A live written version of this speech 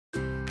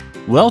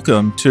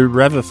Welcome to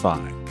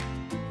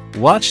Reviify.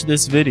 Watch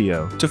this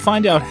video to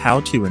find out how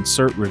to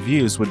insert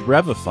reviews with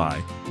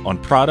Reviify on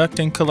product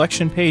and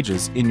collection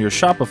pages in your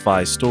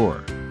Shopify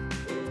store.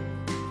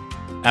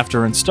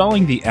 After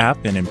installing the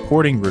app and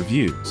importing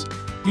reviews,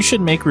 you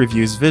should make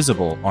reviews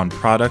visible on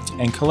product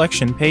and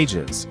collection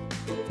pages.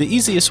 The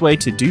easiest way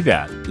to do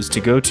that is to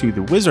go to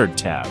the Wizard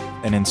tab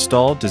and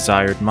install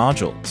desired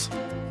modules.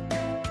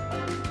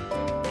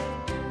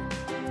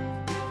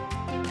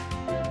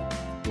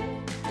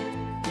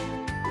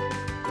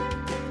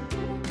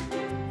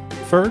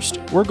 First,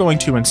 we're going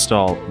to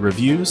install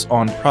Reviews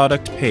on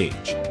Product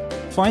page.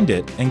 Find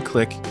it and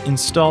click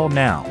Install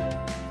Now.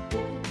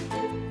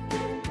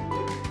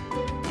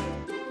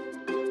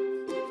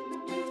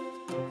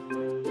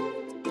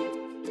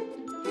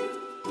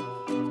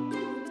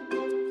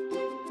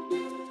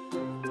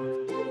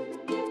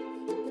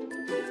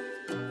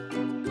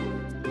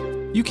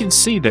 You can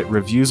see that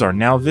reviews are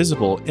now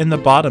visible in the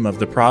bottom of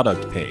the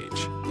product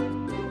page.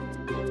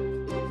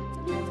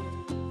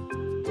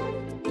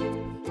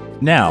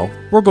 Now,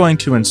 we're going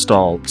to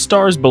install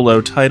Stars Below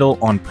Title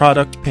on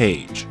Product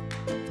page.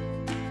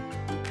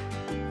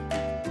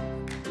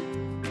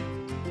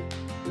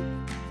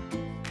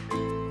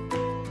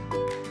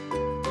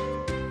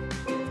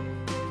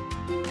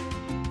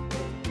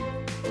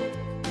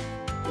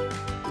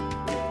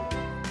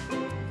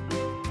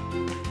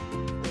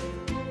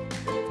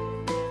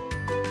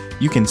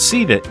 You can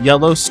see that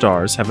yellow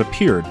stars have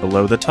appeared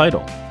below the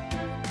title.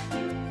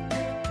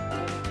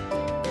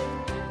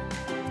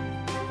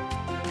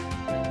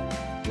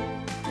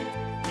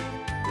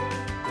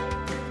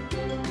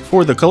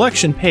 For the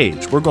collection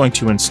page, we're going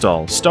to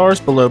install Stars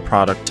Below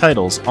Product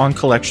Titles on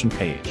Collection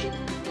page.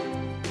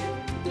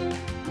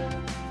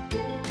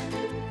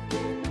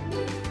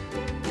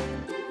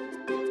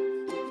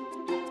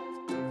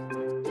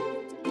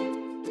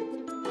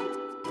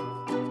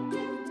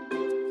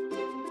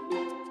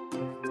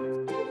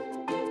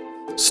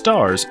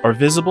 Stars are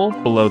visible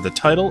below the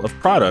title of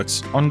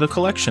products on the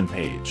collection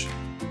page.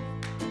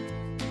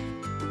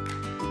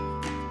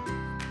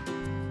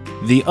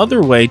 The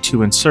other way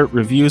to insert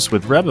reviews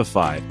with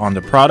Reviify on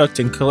the product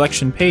and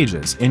collection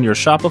pages in your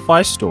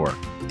Shopify store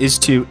is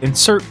to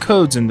insert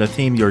codes in the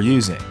theme you're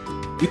using.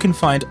 You can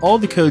find all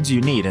the codes you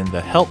need in the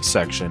Help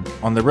section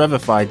on the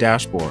Reviify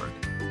Dashboard.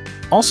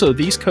 Also,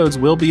 these codes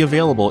will be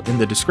available in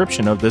the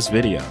description of this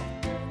video.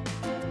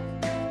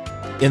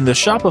 In the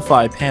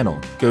Shopify panel,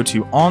 go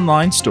to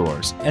Online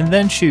Stores and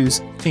then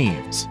choose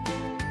Themes.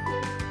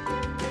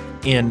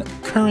 In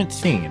Current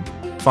Theme,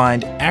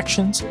 find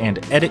Actions and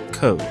Edit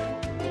Code.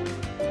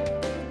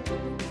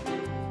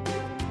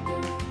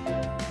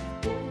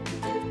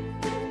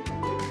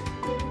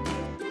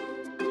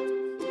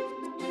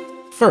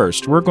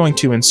 First, we're going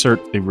to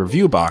insert the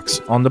review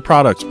box on the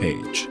product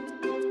page.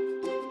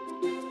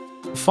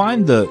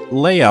 Find the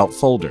Layout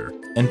folder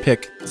and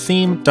pick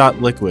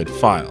Theme.liquid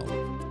file.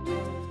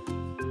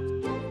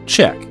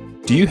 Check,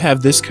 do you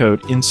have this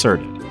code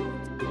inserted?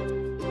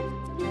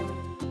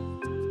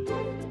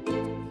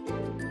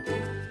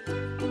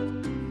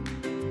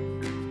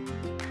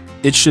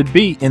 It should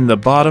be in the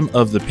bottom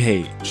of the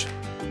page.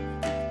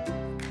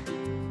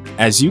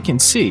 As you can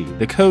see,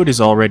 the code is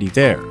already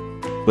there.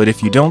 But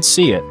if you don't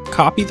see it,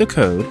 copy the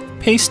code,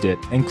 paste it,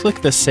 and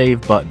click the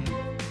Save button.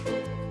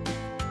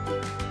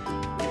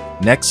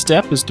 Next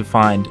step is to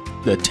find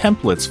the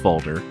Templates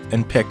folder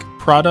and pick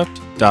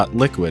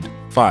Product.liquid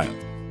file.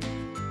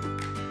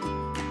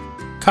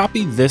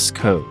 Copy this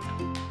code.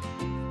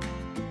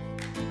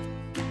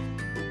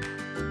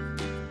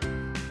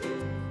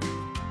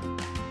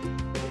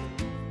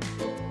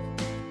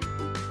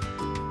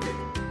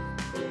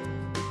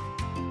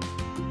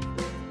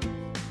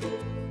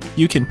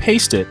 You can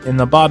paste it in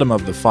the bottom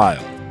of the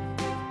file.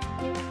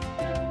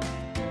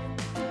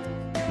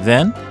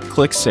 Then,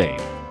 click Save.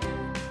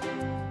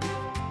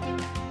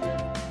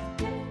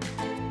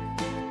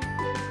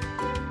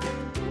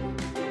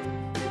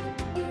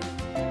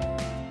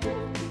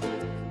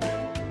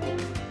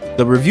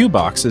 The review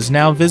box is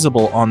now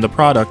visible on the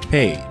product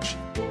page.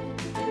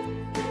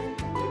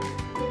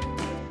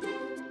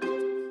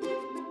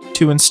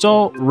 To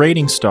install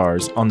rating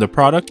stars on the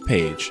product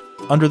page,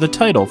 under the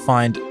title,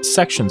 find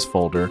Sections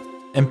folder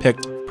and pick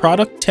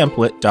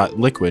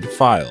Product.template.liquid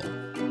file.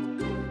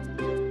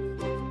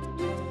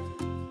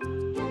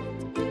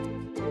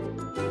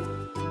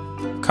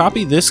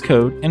 Copy this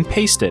code and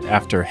paste it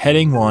after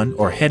Heading 1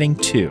 or Heading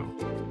 2.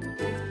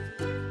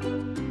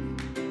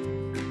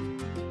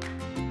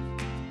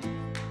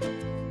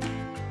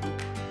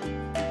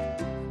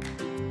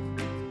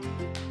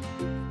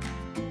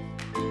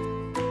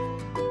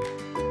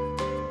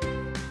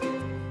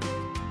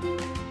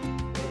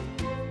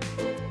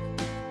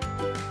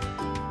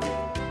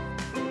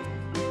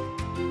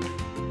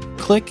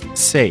 Click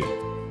Save.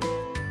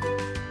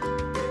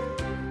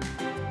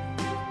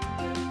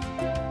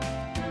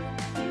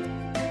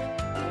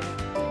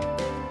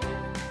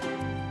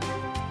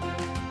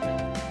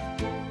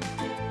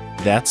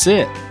 That's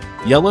it.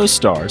 Yellow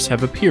stars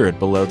have appeared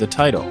below the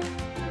title.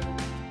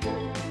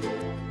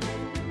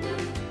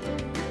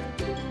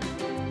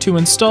 To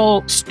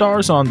install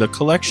stars on the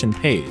collection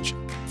page,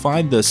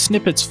 find the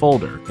Snippets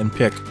folder and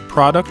pick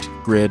Product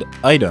Grid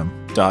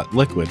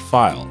Item.liquid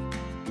file.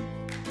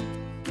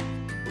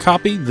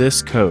 Copy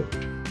this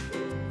code.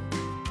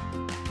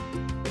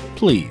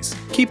 Please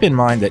keep in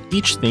mind that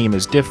each theme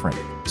is different,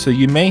 so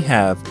you may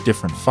have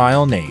different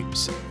file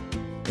names.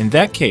 In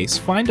that case,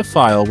 find a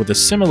file with a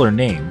similar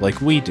name like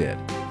we did,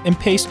 and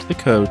paste the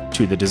code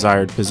to the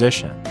desired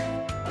position.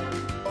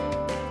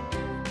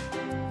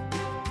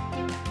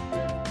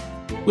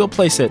 We'll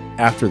place it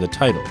after the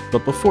title,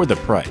 but before the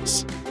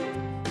price.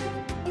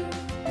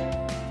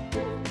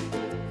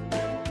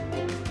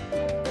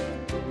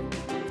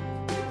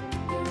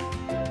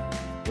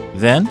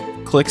 Then,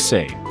 click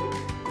Save.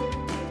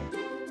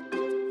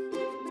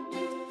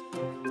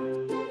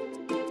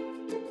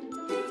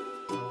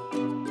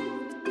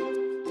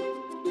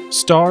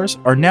 Stars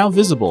are now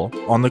visible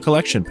on the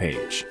collection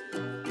page.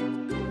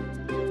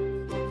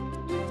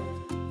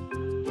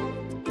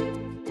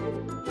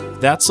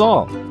 That's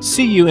all.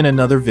 See you in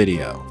another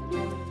video.